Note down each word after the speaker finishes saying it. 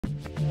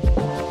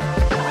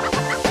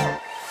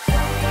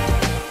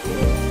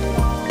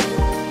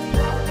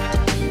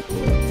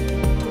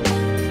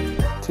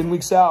10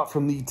 weeks out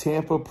from the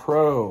Tampa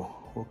Pro.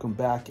 Welcome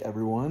back,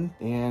 everyone.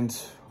 And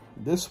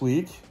this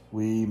week,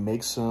 we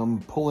make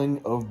some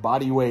pulling of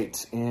body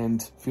weight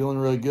and feeling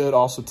really good.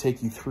 Also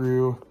take you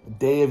through a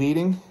day of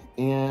eating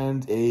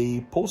and a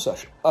pull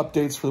session.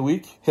 Updates for the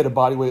week: hit a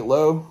body weight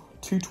low,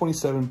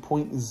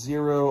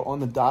 227.0 on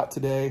the dot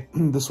today.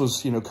 This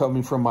was,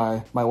 coming from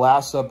my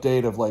last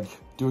update of like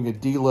doing a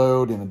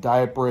deload and a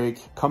diet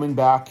break. Coming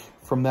back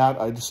from that,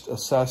 I just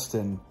assessed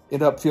and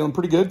ended up feeling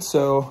pretty good.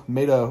 So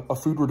made a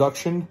food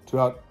reduction to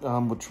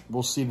about, which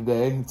we'll see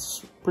today.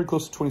 It's pretty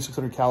close to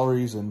 2,600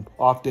 calories, and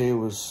off day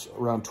was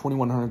around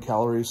 2,100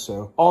 calories.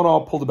 So all in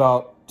all, pulled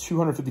about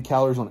 250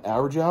 calories on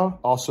average out.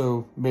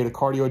 Also made a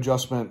cardio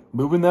adjustment,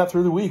 moving that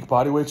through the week.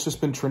 Body weight's just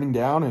been trending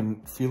down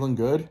and feeling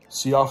good.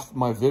 See off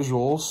my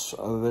visuals,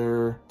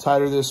 they're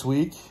tighter this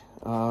week.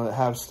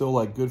 Have still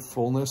like good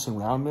fullness and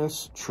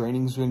roundness.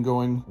 Training's been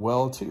going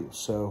well too.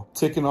 So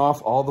ticking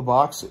off all the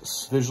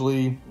boxes.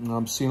 Visually,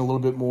 I'm seeing a little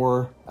bit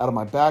more out of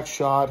my back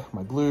shot,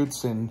 my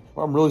glutes, and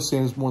what I'm really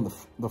seeing is more in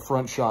the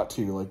front shot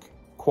too. Like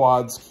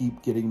quads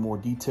keep getting more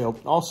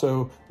detailed.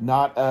 Also,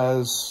 not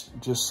as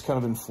just kind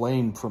of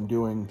inflamed from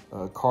doing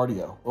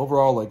cardio.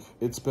 Overall, like,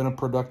 it's been a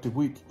productive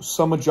week.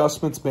 Some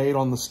adjustments made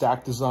on the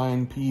stack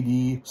design,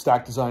 PD,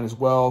 stack design as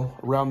well.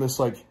 Around this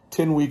like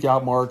 10-week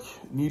out mark,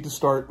 need to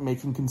start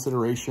making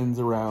considerations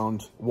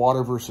around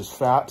water versus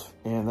fat.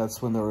 And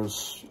that's when there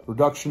was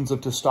reductions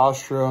of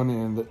testosterone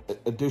and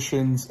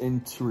additions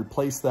to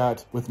replace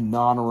that with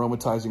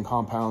non-aromatizing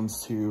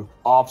compounds to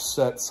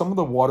offset some of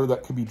the water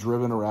that could be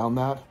driven around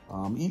that.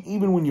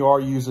 Even when you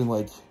are using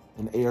like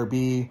an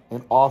ARB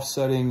and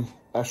offsetting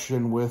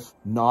estrogen with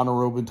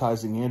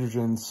non-aromatizing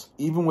androgens,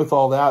 even with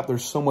all that,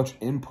 there's so much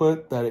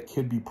input that it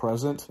could be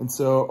present. And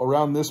so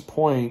around this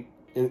point,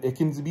 it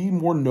can be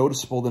more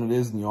noticeable than it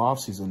is in the off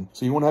season.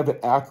 So you want to have an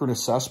accurate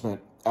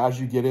assessment as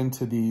you get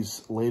into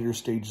these later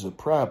stages of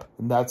prep.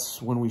 And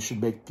that's when we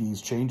should make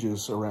these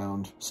changes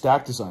around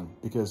stack design.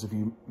 Because if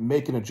you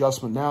make an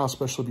adjustment now,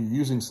 especially if you're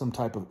using some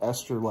type of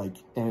ester like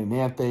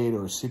ananthate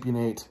or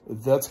cypionate,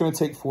 that's going to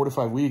take 4 to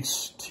 5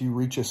 weeks to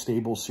reach a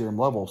stable serum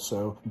level.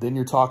 So then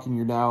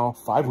you're now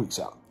 5 weeks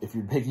out. If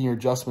you're making your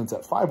adjustments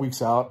at 5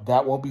 weeks out,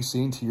 that won't be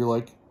seen till you're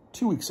like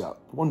 2 weeks out,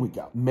 1 week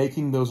out.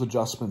 Making those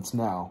adjustments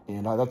now.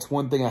 And that's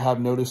one thing I have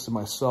noticed in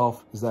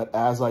myself, is that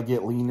as I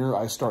get leaner,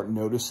 I start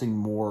noticing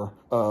more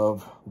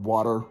of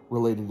water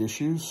related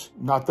issues.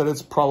 Not that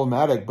it's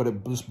problematic, but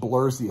it just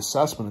blurs the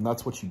assessment, and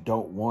that's what you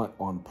don't want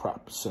on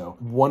prep. So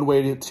one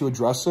way to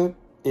address it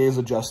is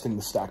adjusting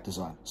the stack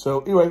design.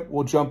 So anyway,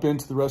 we'll jump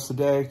into the rest of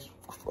the day,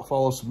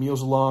 follow some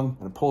meals along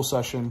and a pull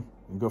session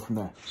and go from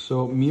there.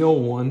 So meal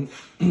one,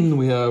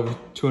 we have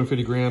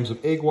 250 grams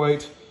of egg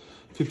white,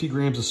 50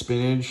 grams of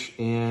spinach,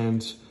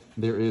 and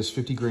there is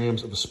 50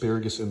 grams of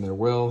asparagus in there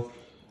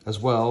as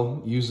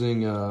well,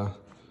 using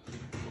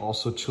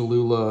also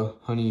Cholula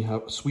honey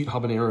sweet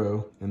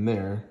habanero in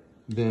there.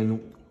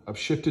 Then I've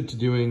shifted to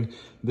doing,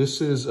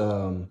 this is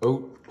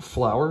oat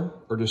flour,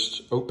 or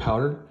just oat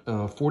powder,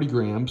 40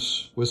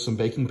 grams with some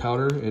baking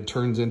powder. It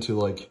turns into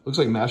like, looks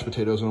like mashed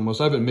potatoes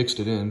almost. I haven't mixed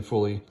it in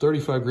fully.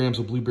 35 grams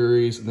of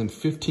blueberries, and then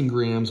 15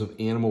 grams of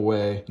animal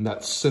whey, and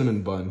that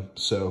cinnamon bun.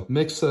 So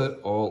mix that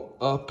all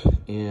up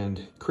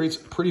and creates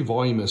pretty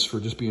voluminous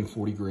for just being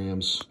 40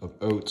 grams of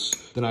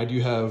oats. Then I do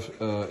have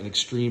an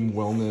extreme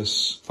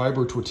wellness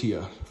fiber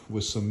tortilla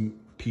with some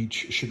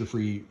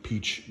sugar-free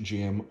peach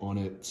jam on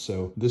it.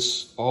 So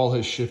this all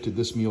has shifted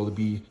this meal to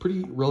be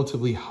pretty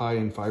relatively high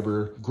in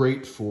fiber,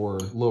 great for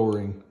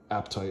lowering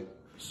appetite.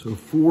 So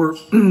for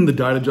the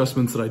diet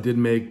adjustments that I did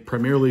make,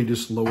 primarily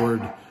just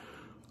lowered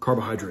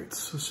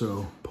carbohydrates.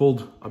 So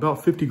pulled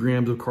about 50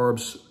 grams of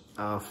carbs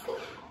off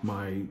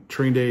my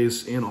train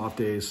days and off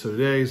days. So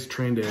today's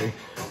train day,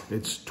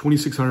 it's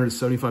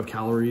 2,675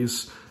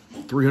 calories,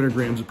 300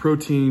 grams of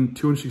protein,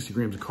 260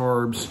 grams of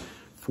carbs,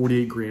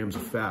 48 grams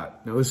of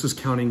fat. Now this is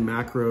counting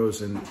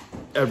macros and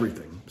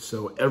everything.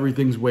 So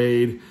everything's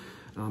weighed,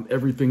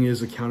 everything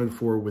is accounted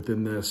for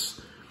within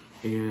this.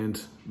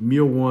 And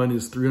meal one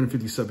is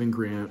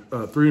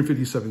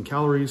 357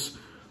 calories,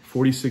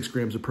 46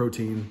 grams of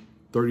protein,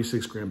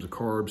 36 grams of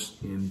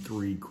carbs, and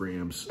 3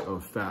 grams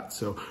of fat.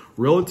 So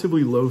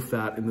relatively low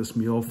fat in this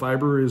meal.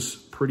 Fiber is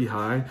pretty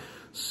high,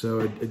 so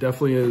it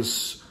definitely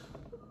is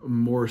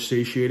more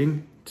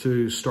satiating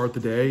to start the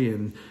day.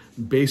 And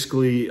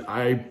basically,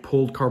 I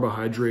pulled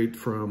carbohydrate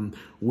from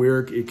where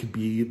it could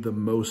be the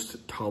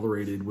most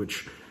tolerated,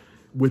 which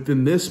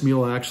within this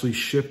meal, I actually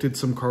shifted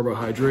some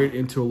carbohydrate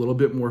into a little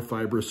bit more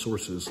fibrous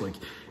sources. Like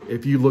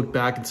if you look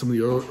back at some of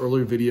the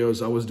earlier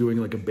videos, I was doing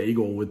like a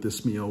bagel with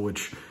this meal,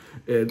 which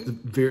it's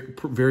very,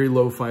 very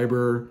low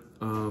fiber,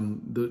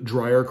 the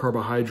drier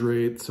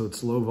carbohydrate, so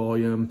it's low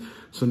volume.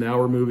 So now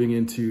we're moving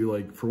into,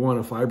 like, for one,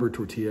 a fiber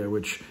tortilla,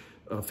 which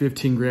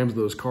 15 grams of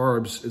those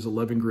carbs is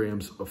 11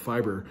 grams of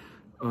fiber.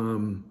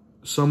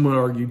 Some would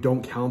argue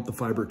don't count the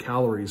fiber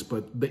calories,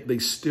 but they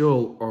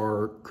still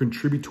are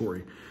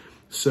contributory.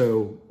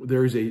 So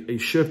there is a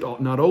shift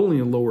not only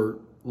in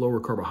lower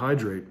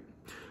carbohydrate,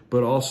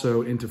 but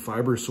also into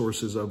fiber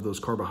sources of those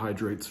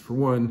carbohydrates. For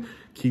one,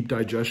 keep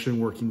digestion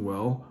working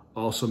well,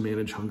 also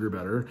manage hunger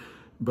better,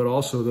 but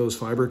also those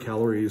fiber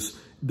calories,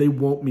 they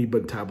won't be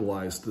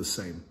metabolized the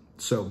same.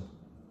 So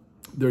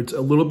there's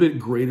a little bit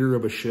greater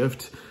of a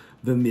shift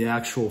than the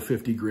actual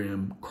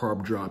 50-gram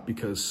carb drop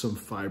because some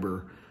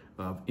fiber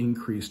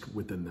increased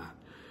within that.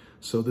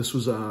 So this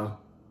was a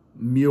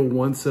meal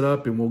one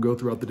setup, and we'll go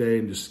throughout the day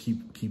and just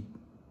keep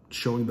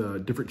showing the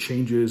different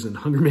changes and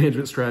hunger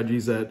management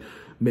strategies that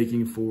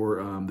making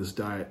for this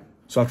diet.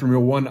 So after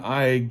meal one,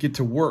 I get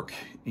to work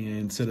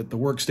and sit at the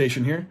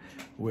workstation here,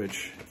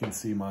 which you can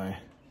see my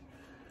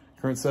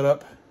current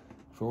setup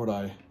for what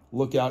I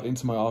look out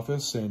into my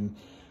office, and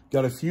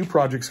got a few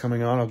projects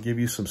coming on. I'll give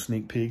you some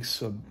sneak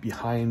peeks of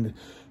behind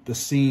the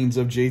scenes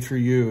of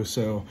J3U.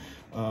 So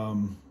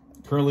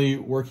currently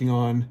working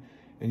on,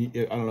 and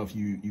I don't know if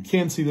you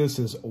can see this,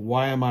 is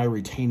why am I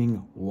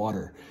retaining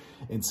water?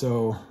 And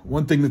so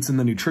one thing that's in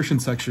the nutrition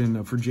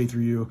section for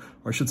J3U,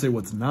 or I should say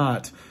what's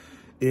not,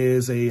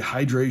 is a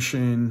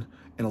hydration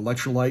and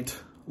electrolyte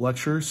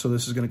lecture. So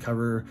this is going to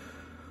cover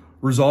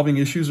resolving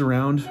issues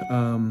around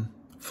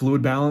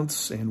fluid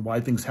balance and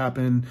why things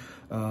happen,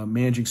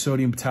 managing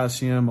sodium,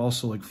 potassium,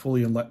 also like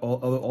fully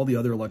all the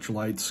other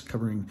electrolytes,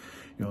 covering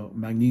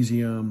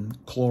magnesium,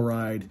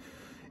 chloride,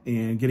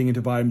 and getting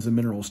into vitamins and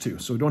minerals too.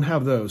 So we don't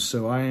have those.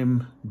 So I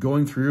am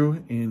going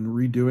through and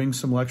redoing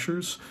some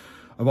lectures.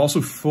 I've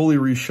also fully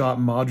reshot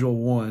module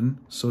 1,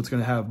 so it's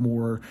going to have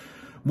more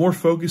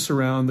focus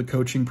around the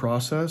coaching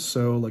process.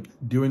 So like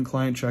doing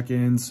client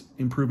check-ins,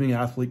 improving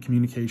athlete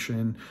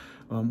communication,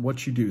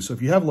 what you do. So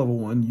if you have level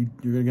 1,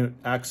 you're going to get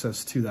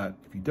access to that.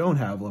 If you don't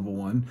have level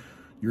 1,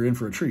 you're in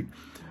for a treat.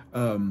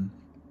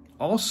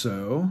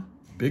 Also,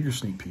 bigger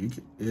sneak peek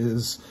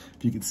is,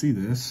 if you can see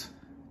this,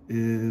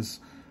 is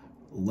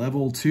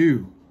level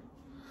 2.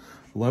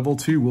 Level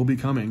 2 will be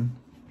coming.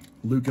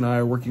 Luke and I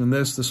are working on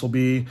this. This will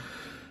be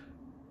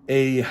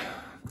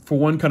for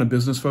one, kind of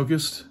business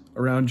focused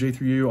around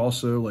J3U,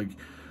 also like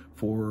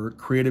for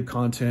creative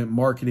content,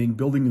 marketing,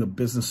 building the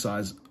business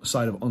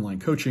side of online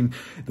coaching.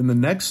 Then the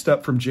next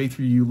step from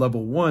J3U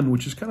level 1,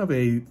 which is kind of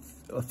a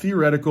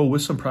theoretical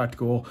with some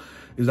practical,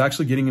 is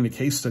actually getting into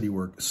case study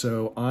work.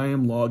 So I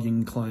am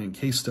logging client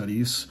case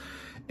studies,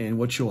 and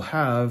what you'll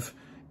have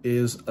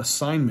is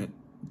assignment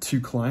to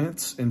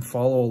clients and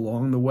follow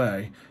along the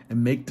way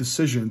and make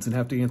decisions and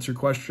have to answer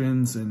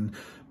questions and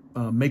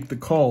make the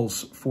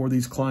calls for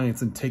these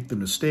clients and take them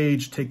to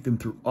stage, take them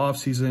through off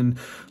season.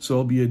 So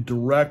it'll be a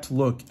direct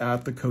look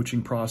at the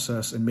coaching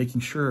process and making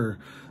sure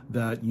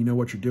that you know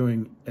what you're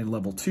doing in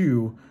level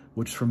 2,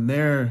 which from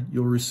there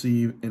you'll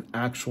receive an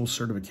actual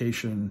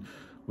certification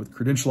with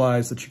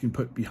credentialized that you can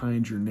put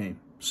behind your name.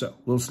 So a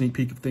little sneak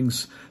peek of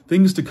things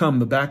to come,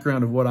 the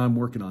background of what I'm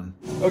working on.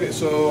 Okay,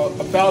 so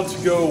about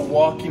to go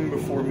walking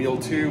before meal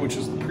 2, which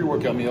is the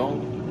pre-workout meal,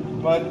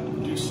 but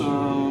do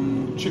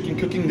some chicken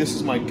cooking. This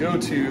is my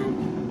go-to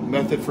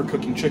method for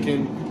cooking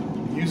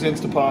chicken. Use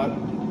Instapot,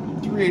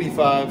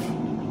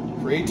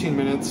 385 for 18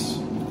 minutes,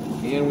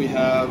 and we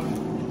have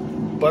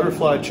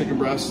butterfly chicken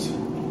breast,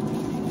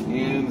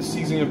 and the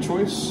seasoning of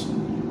choice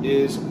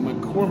is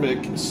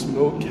McCormick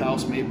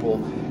Smokehouse Maple,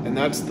 and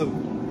that's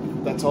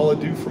all I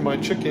do for my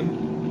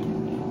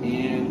chicken.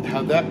 And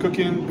have that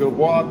cooking, go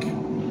walk,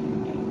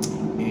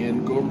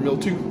 and go over meal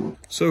 2.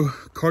 So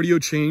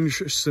cardio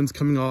change since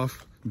coming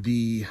off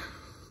the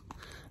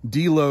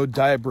deload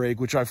diet break,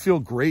 which I feel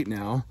great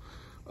now,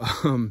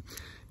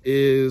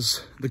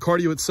 is the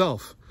cardio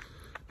itself.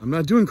 I'm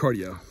not doing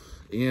cardio,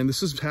 and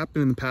this has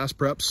happened in the past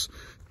preps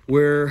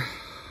where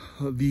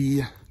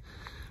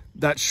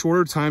that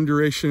shorter time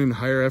duration and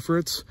higher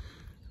efforts,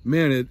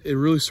 man, it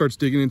really starts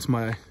digging into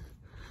my,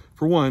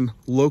 for one,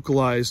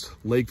 localized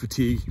leg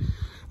fatigue.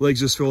 Legs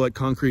just feel like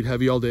concrete,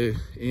 heavy all day,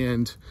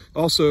 and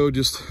also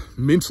just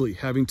mentally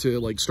having to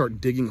like start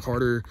digging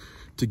harder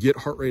to get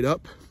heart rate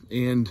up.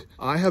 And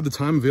I have the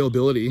time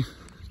availability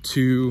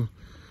to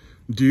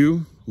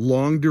do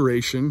long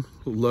duration,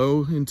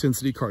 low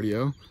intensity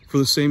cardio for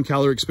the same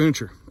calorie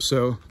expenditure.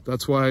 So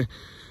that's why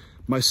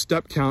my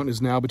step count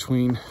is now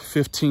between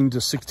 15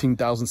 to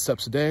 16,000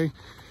 steps a day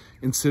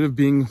instead of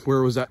being where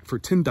it was at for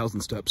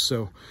 10,000 steps.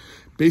 So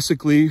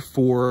basically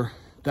for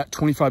that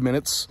 25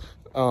 minutes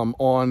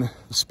on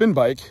the spin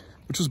bike,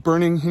 which was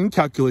burning, you can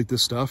calculate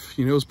this stuff,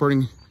 it was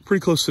burning pretty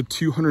close to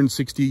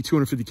 260,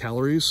 250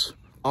 calories.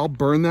 I'll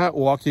burn that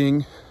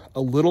walking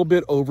a little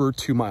bit over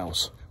 2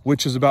 miles,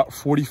 which is about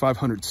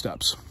 4,500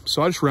 steps.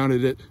 So I just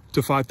rounded it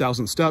to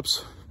 5,000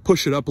 steps,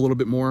 push it up a little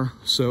bit more.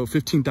 So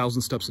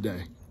 15,000 steps a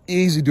day.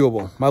 Easy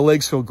doable. My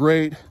legs feel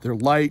great. They're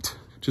light,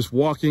 just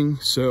walking.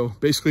 So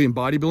basically in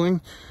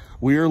bodybuilding,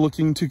 we are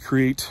looking to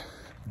create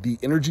the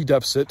energy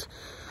deficit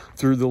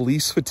through the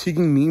least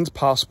fatiguing means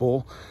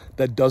possible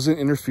that doesn't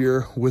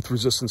interfere with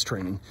resistance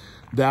training.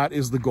 That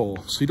is the goal.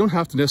 So you don't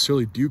have to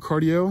necessarily do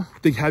cardio. I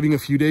think having a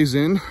few days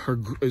in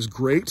is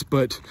great,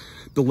 but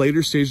the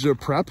later stages of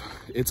prep,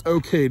 it's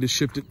okay to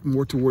shift it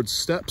more towards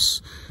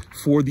steps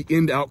for the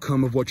end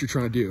outcome of what you're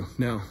trying to do.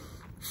 Now,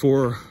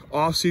 for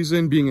off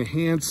season, being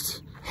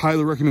enhanced,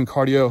 highly recommend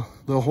cardio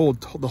the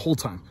whole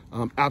time.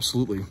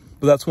 Absolutely.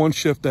 But that's one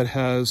shift that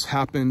has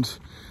happened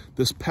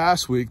this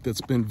past week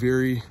that's been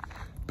very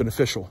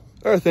beneficial.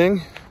 Other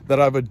thing that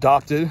I've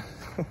adopted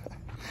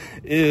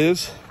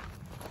is,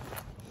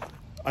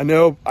 I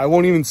know I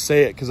won't even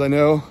say it because I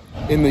know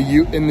in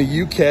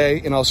the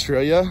UK, in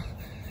Australia,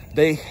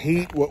 they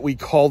hate what we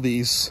call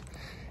these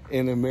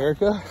in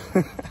America.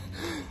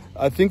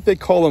 I think they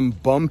call them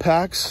bum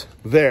packs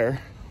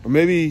there, or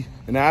maybe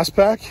an ass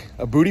pack,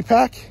 a booty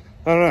pack.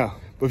 I don't know.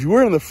 But if you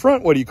wear it in the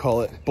front, what do you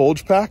call it?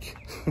 Bulge pack?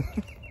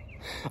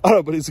 I don't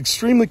know, but it's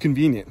extremely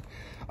convenient.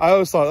 I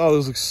always thought, oh,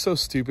 those look so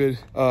stupid.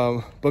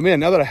 But man,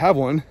 now that I have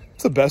one,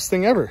 it's the best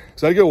thing ever.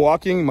 Cause I go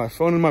walking, my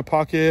phone in my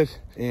pocket,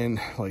 and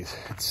like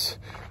it's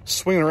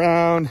swinging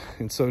around.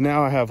 And so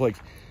now I have like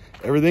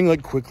everything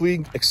like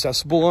quickly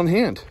accessible on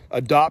hand.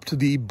 Adopt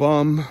the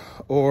bum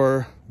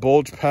or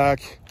bulge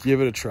pack,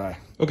 give it a try.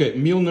 Okay,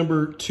 meal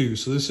number 2.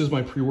 So this is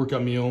my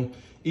pre-workout meal.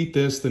 Eat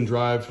this, then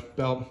drive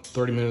about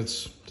 30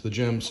 minutes to the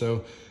gym.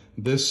 So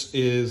this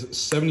is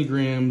 70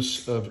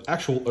 grams of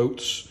actual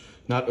oats,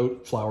 not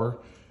oat flour,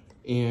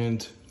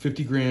 and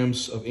 50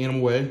 grams of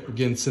animal whey.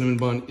 Again, cinnamon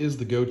bun is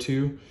the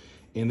go-to.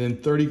 And then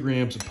 30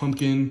 grams of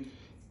pumpkin,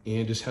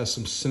 and just has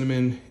some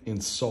cinnamon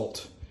and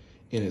salt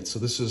in it. So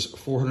this is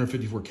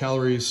 454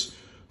 calories,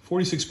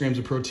 46 grams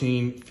of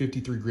protein,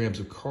 53 grams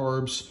of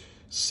carbs,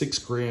 6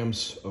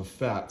 grams of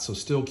fat. So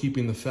still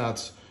keeping the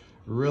fats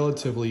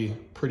relatively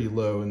pretty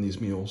low in these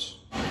meals.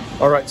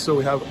 All right, so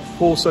we have a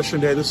pull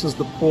session day. This is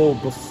the pull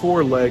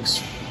before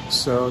legs.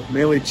 So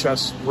mainly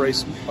chest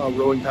brace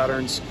rowing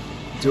patterns,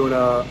 doing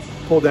a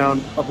pull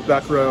down, upper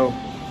back row,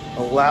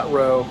 a lat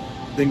row,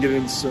 then get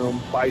into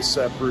some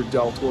bicep or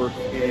delt work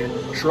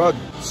and shrug.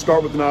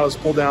 Start with the nautilus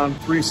pull down,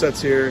 3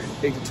 sets here,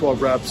 8 to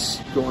 12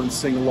 reps, going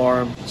single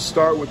arm.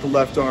 Start with the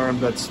left arm,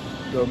 that's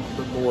the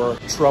more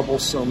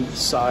troublesome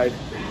side,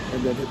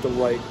 and then hit the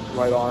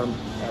right arm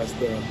as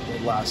the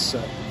last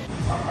set.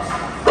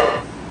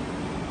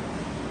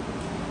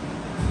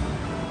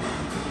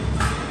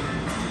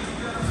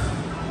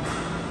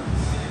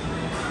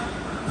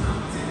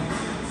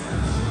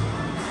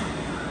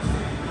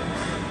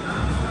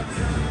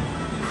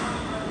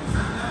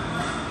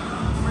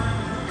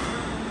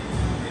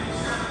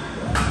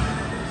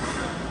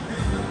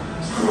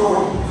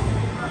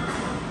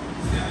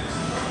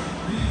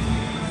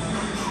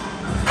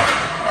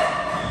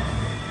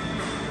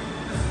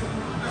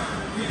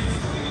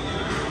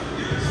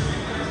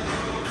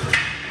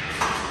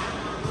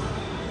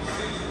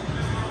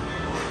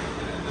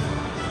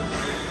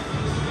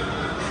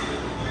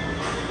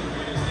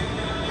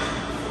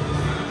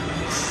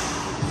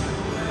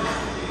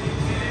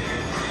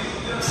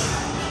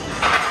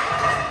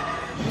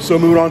 So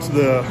moving on to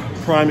the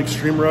prime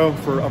extreme row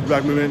for upper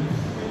back movement,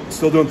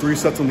 still doing 3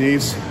 sets on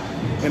these.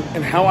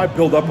 And how I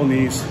build up on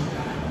these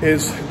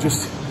is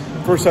just,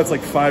 first set's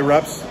like 5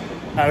 reps,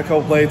 add a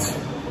couple plates,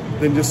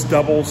 then just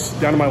doubles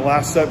down to my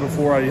last set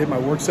before I hit my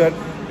work set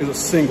is a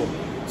single.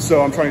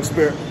 So I'm trying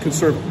to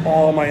conserve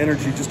all my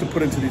energy just to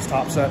put into these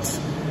top sets.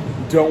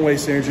 Don't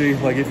waste energy.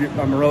 Like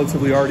I'm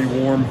relatively already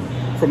warm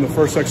from the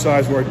first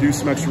exercise where I do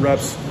some extra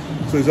reps.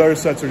 So these other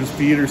sets are just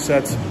feeder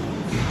sets,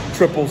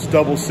 triples,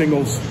 doubles,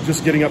 singles,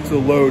 just getting up to the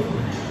load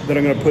that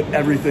I'm gonna put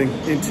everything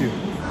into.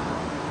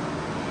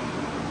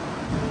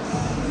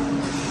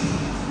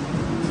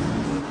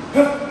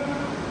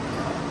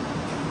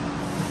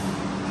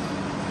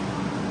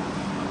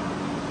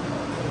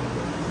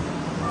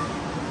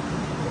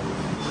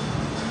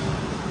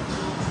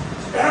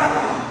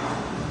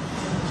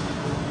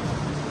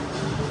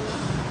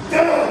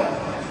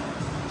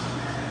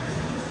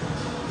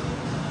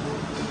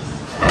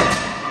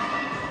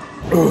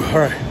 Ooh, all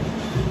right.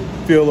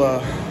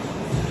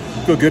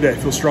 Feel good day,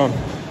 feel strong.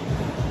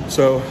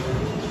 So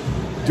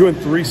doing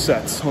 3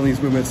 sets on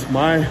these movements,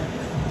 my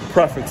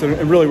preference,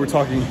 and really we're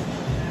talking,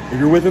 if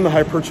you're within the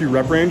hypertrophy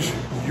rep range,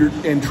 you're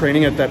in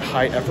training at that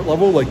high effort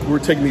level, like we're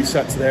taking these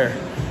sets there,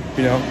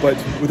 you know, but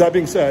with that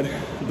being said,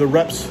 the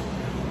reps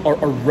are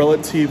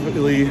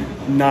relatively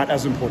not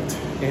as important.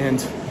 And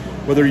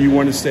whether you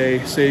want to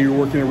say you're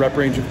working a rep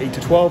range of 8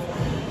 to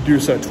 12, do a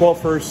set of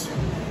 12 first,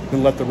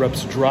 then let the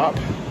reps drop,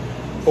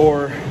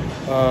 or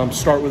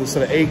start with a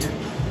set of 8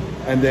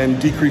 and then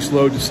decrease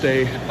load to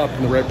stay up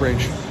in the rep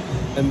range.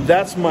 And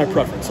that's my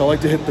preference. I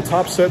like to hit the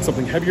top set,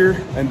 something heavier,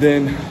 and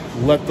then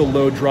let the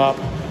load drop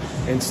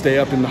and stay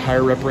up in the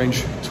higher rep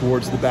range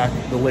towards the back,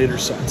 the later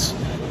sets.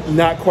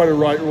 Not quite a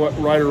right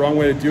or wrong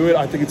way to do it.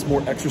 I think it's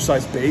more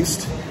exercise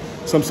based.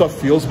 Some stuff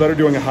feels better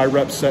doing a high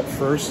rep set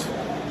first.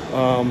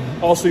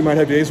 Also, you might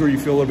have days where you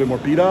feel a little bit more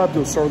beat up.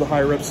 You'll start with a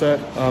higher rep set.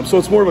 So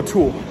it's more of a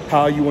tool,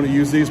 how you want to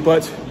use these,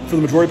 but for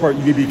the majority part,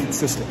 you need to be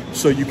consistent.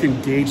 So you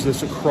can gauge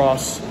this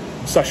across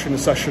session to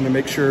session and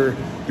make sure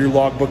your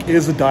logbook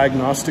is a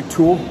diagnostic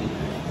tool.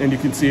 And you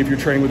can see if you're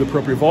training with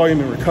appropriate volume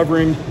and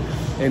recovering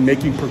and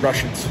making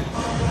progressions.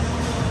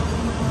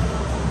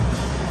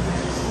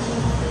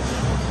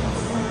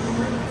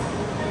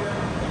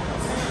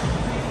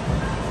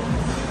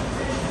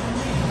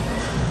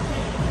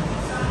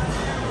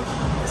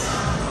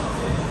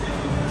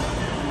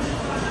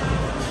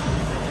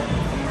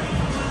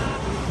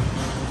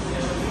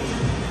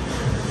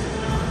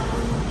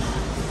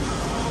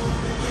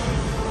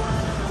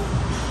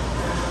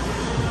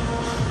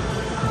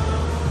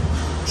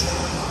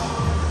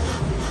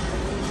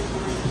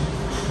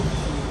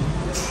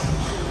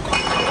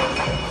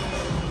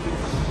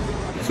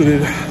 So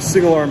did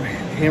single arm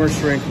hammer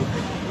strength,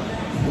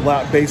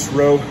 lat base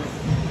row.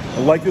 I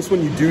like this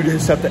one. You do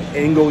just have to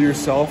angle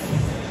yourself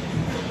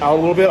out a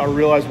little bit. I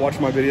realized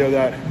watching my video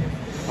that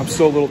I'm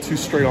still a little too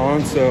straight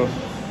on, so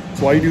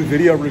that's why you do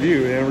video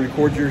review and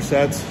record your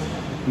sets,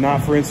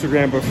 not for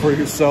Instagram, but for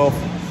yourself,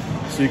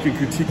 so you can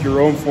critique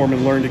your own form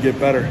and learn to get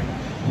better.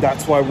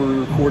 That's why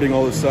we're recording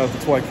all this stuff.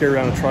 That's why I carry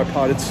around a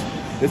tripod.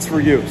 It's for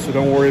you, so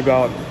don't worry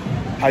about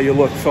how you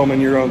look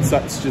filming your own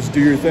sets. Just do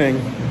your thing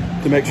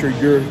to make sure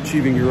you're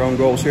achieving your own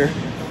goals here.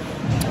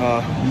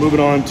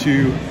 Moving on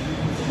to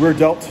rear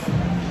delt,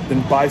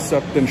 then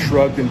bicep, then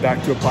shrug, then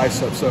back to a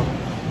bicep. So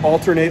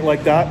alternate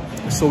like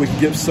that so we can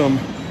give some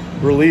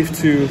relief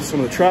to some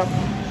of the trap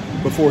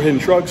before hitting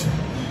shrugs.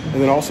 And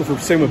then also for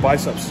same with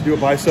biceps, do a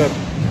bicep,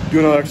 do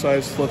another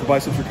exercise, let the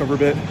biceps recover a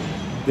bit,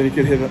 then you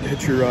can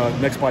hit your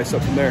next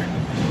bicep from there.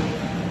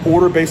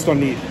 Order based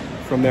on need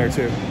from there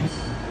too.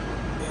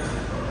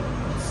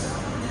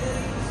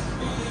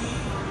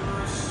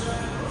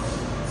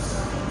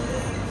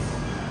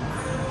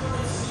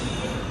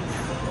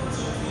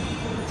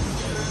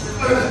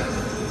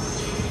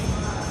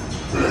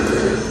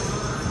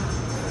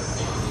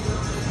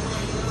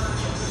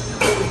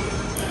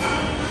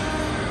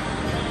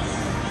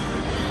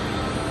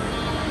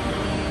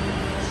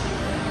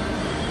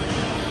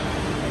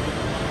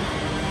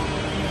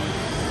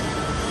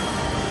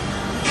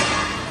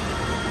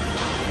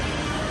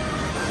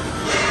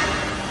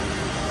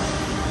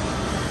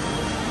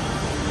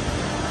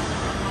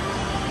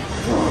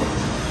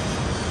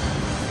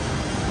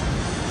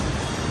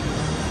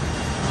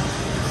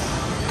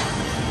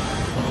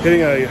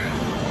 Hitting a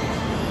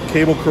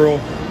cable curl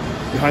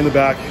behind the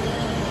back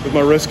with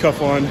my wrist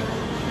cuff on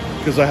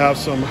because I have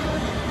some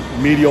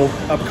medial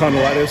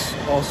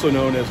epicondylitis, also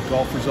known as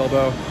golfer's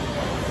elbow.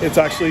 It's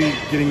actually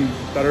getting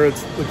better.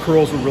 The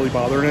curls were really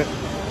bothering it.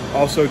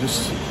 Also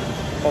just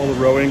all the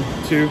rowing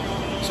too.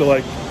 So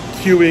like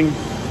cueing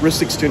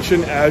wrist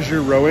extension as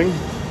you're rowing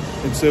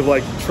instead of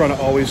like trying to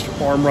always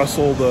arm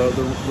wrestle the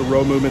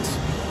row movements.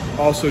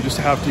 Also just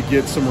have to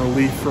get some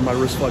relief from my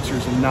wrist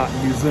flexors and not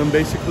use them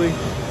basically.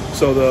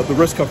 So the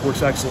wrist cuff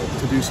works excellent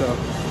to do so.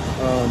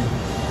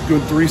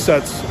 Doing 3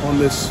 sets on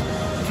this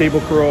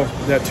cable curl,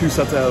 that 2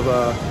 sets of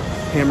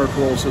hammer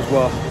curls as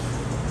well.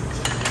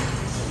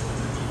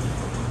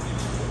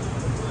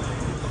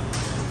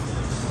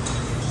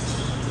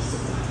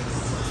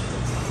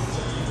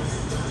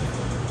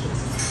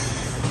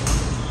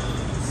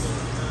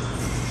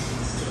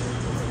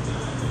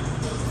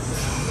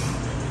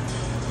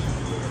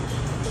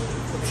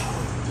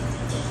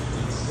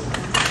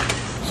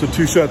 So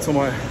 2 sets on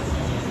my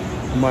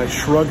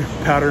shrug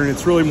pattern.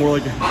 It's really more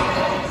like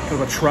kind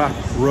of a trap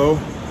row.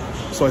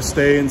 So I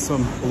stay in a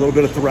little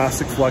bit of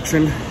thoracic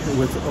flexion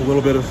with a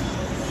little bit of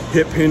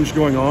hip hinge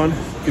going on.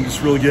 You can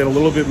just really get a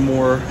little bit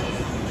more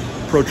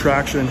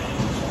protraction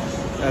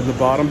at the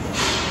bottom.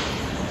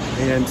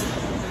 And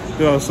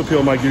you know, some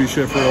people might give you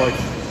shit for like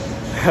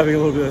having a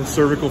little bit of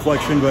cervical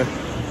flexion, but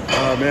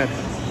man,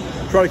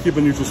 try to keep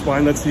a neutral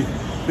spine. That's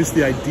at least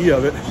the idea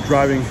of it.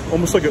 Driving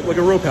almost like a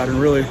row pattern,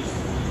 really.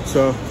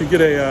 So you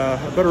get a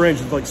better range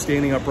of like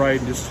standing upright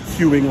and just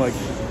cueing like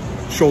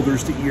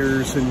shoulders to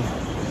ears and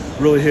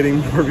really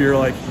hitting more of your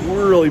like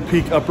really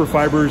peak upper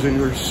fibers and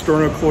your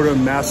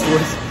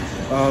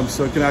sternocleidomastoids.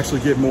 So it can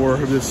actually get more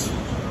of this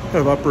kind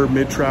of upper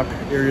mid trap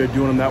area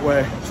doing them that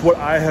way. It's what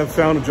I have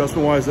found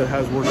adjustment wise that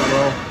has worked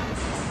well.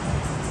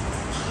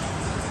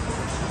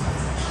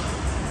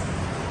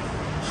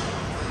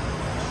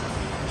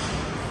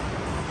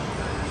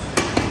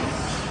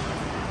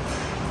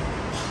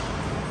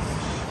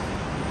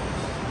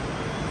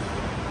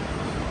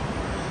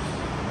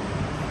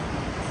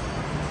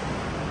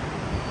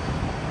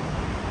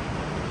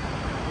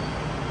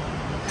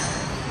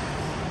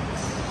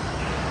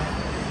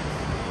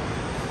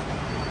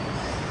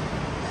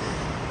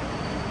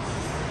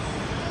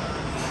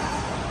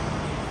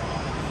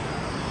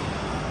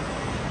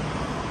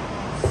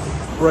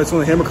 Right, so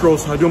on the hammer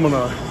curls, I do them on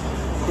an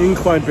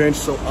inclined bench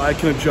so I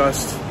can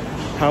adjust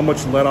how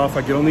much let off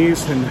I get on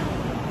these. And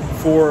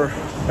for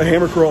a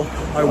hammer curl,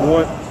 I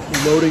want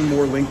loading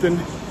more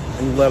lengthened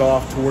and let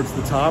off towards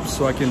the top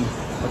so I can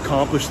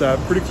accomplish that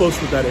pretty close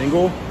with that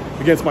angle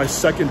against my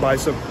second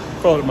bicep,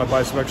 call it my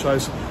bicep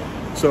exercise.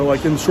 So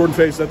like in the shortened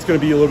phase, that's gonna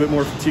be a little bit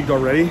more fatigued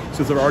already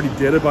since I already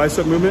did a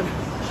bicep movement.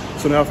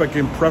 So now if I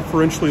can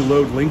preferentially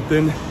load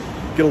lengthen,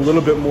 get a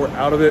little bit more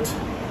out of it,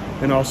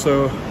 and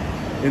also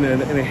in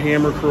a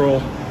hammer curl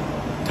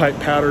type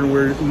pattern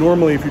where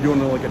normally if you're doing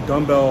like a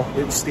dumbbell,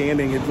 it's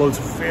standing, it loads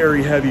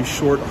very heavy,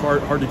 short,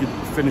 hard to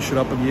finish it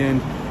up at the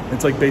end.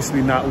 It's like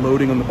basically not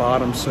loading on the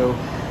bottom. So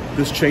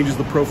this changes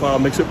the profile,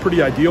 makes it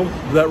pretty ideal.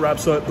 That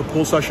wraps up the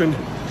pull session.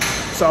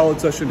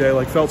 Solid session day,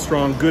 like felt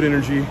strong, good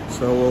energy.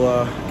 So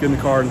we'll get in the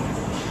car and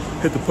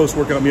hit the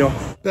post-workout meal.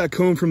 Back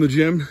home from the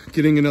gym,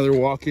 getting another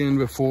walk in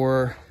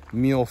before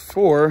meal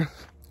 4.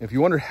 If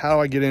you wonder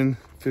how I get in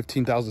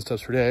 15,000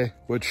 steps per day,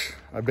 which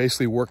I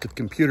basically work at the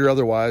computer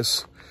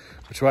otherwise,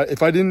 which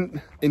if I didn't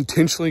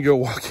intentionally go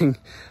walking,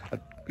 I'd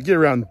we get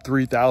around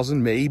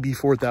 3,000, maybe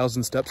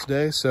 4,000 steps a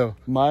day. So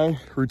my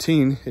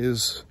routine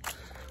is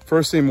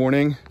first thing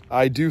morning,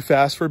 I do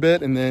fast for a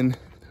bit, and then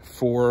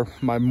for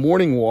my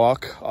morning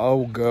walk,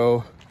 I'll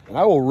go and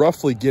I will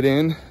roughly get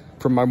in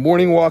from my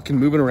morning walk and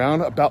moving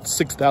around about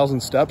 6,000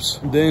 steps.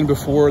 Then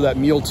before that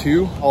meal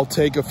too, I'll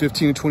take a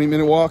 15 to 20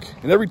 minute walk,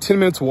 and every 10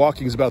 minutes of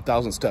walking is about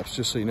 1,000 steps,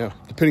 just so you know,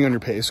 depending on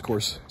your pace, of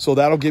course. So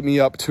that'll get me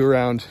up to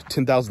around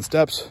 10,000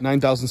 steps,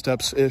 9,000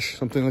 steps-ish,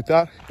 something like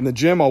that. In the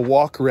gym, I'll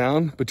walk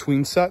around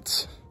between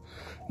sets,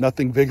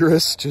 nothing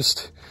vigorous,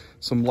 just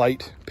some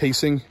light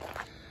pacing.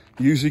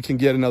 Usually can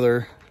get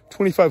another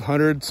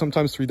 2,500,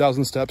 sometimes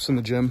 3,000 steps in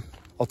the gym.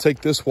 I'll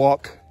take this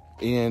walk,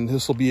 and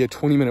this will be a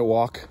 20-minute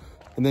walk.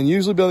 And then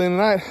usually by the end of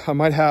the night, I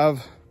might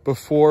have,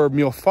 before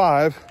meal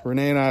 5,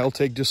 Renee and I will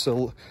take just a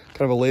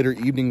kind of a later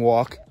evening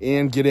walk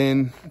and get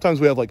in.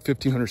 Sometimes we have like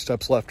 1,500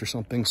 steps left or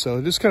something. So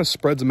it just kind of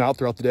spreads them out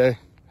throughout the day.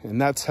 And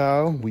that's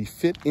how we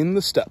fit in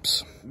the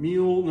steps.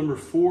 Meal number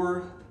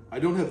 4, I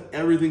don't have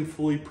everything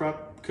fully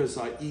prepped because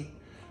I eat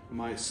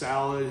my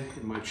salad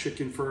and my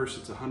chicken first.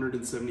 It's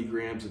 170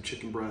 grams of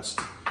chicken breast,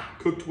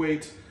 cooked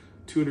weight,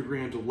 200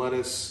 grams of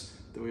lettuce.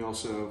 Then we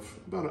also have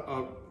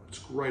about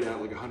it's right at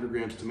like 100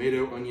 grams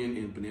tomato, onion,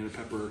 and banana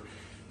pepper.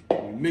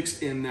 And we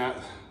mixed in that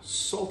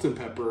salt and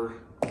pepper,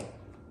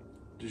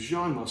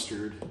 Dijon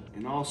mustard,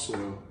 and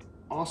also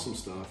awesome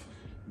stuff,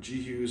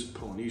 J3U's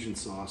Polynesian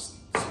sauce.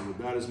 So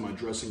that is my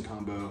dressing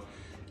combo.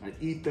 I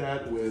eat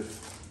that with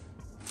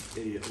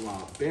a La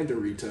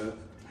Banderita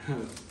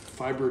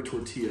fiber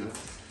tortilla.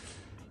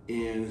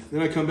 And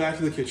then I come back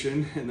to the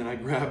kitchen, and then I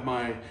grab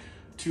my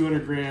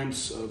 200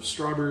 grams of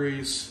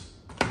strawberries,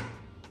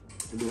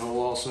 and then I'll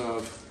also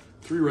have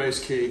 3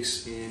 rice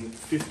cakes and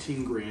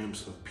 15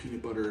 grams of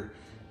peanut butter,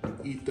 and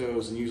eat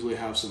those, and usually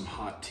have some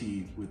hot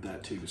tea with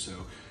that too. So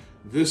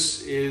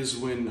this is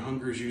when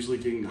hunger is usually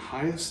getting the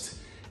highest.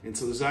 And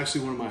so this is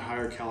actually one of my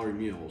higher calorie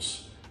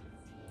meals.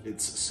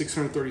 It's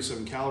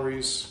 637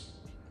 calories,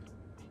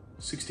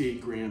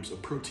 68 grams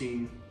of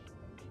protein,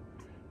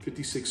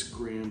 56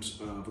 grams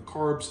of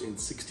carbs, and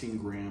 16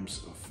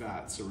 grams of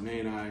fat. So Renee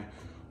and I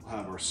will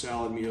have our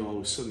salad meal,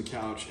 we'll sit on the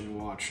couch and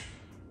watch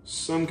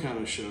some kind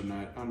of show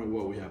tonight. I don't know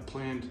what we have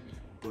planned,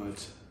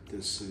 but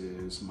this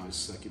is my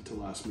second to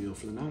last meal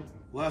for the night.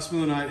 Last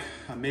meal of the night,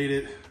 I made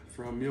it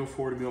from meal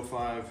 4 to meal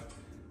 5.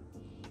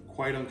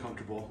 Quite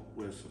uncomfortable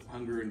with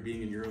hunger and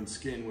being in your own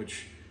skin,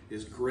 which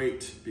is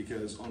great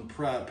because on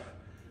prep,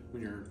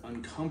 when you're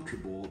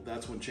uncomfortable,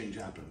 that's when change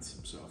happens.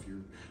 So if your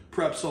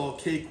prep's all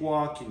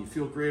cakewalk and you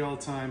feel great all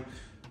the time,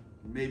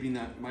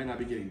 might not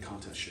be getting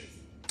contest shape.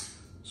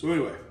 So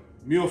anyway,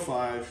 meal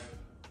 5,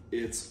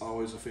 it's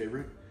always a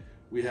favorite.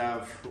 We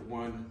have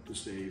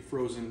just a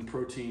frozen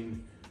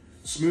protein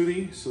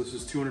smoothie. So this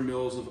is 200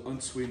 mils of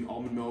unsweetened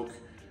almond milk,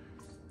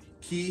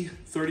 key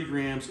 30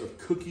 grams of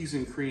cookies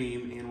and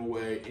cream, animal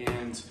whey,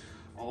 and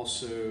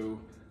also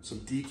some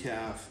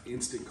decaf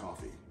instant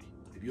coffee.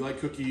 If you like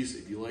cookies,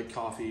 if you like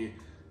coffee,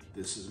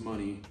 this is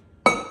money.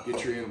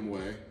 Get your animal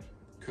whey,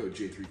 code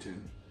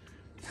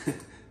J310.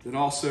 Then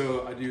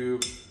also I do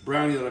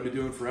brownie that I've been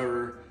doing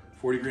forever,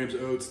 40 grams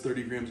of oats,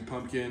 30 grams of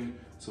pumpkin,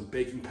 some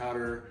baking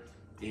powder,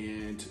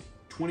 and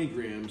 20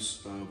 grams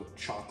of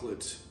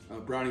chocolate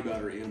brownie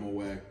batter, animal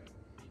whey,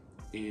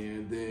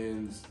 and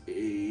then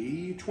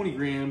 20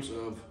 grams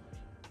of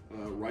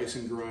rice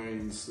and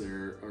grinds.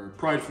 There are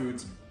Pride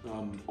Foods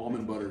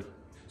almond butter.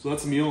 So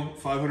that's a meal,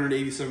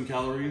 587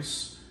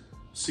 calories,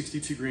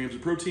 62 grams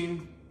of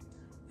protein,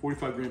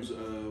 45 grams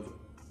of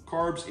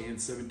carbs,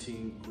 and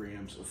 17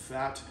 grams of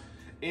fat.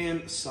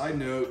 And side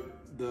note,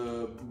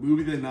 the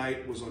movie of the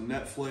night was on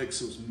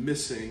Netflix. It was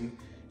Missing.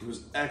 It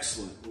was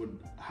excellent. Would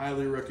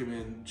highly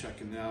recommend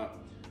checking it out.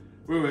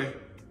 Anyway,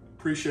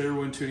 appreciate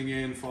everyone tuning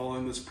in,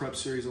 following this prep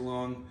series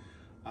along.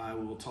 I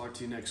will talk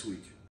to you next week.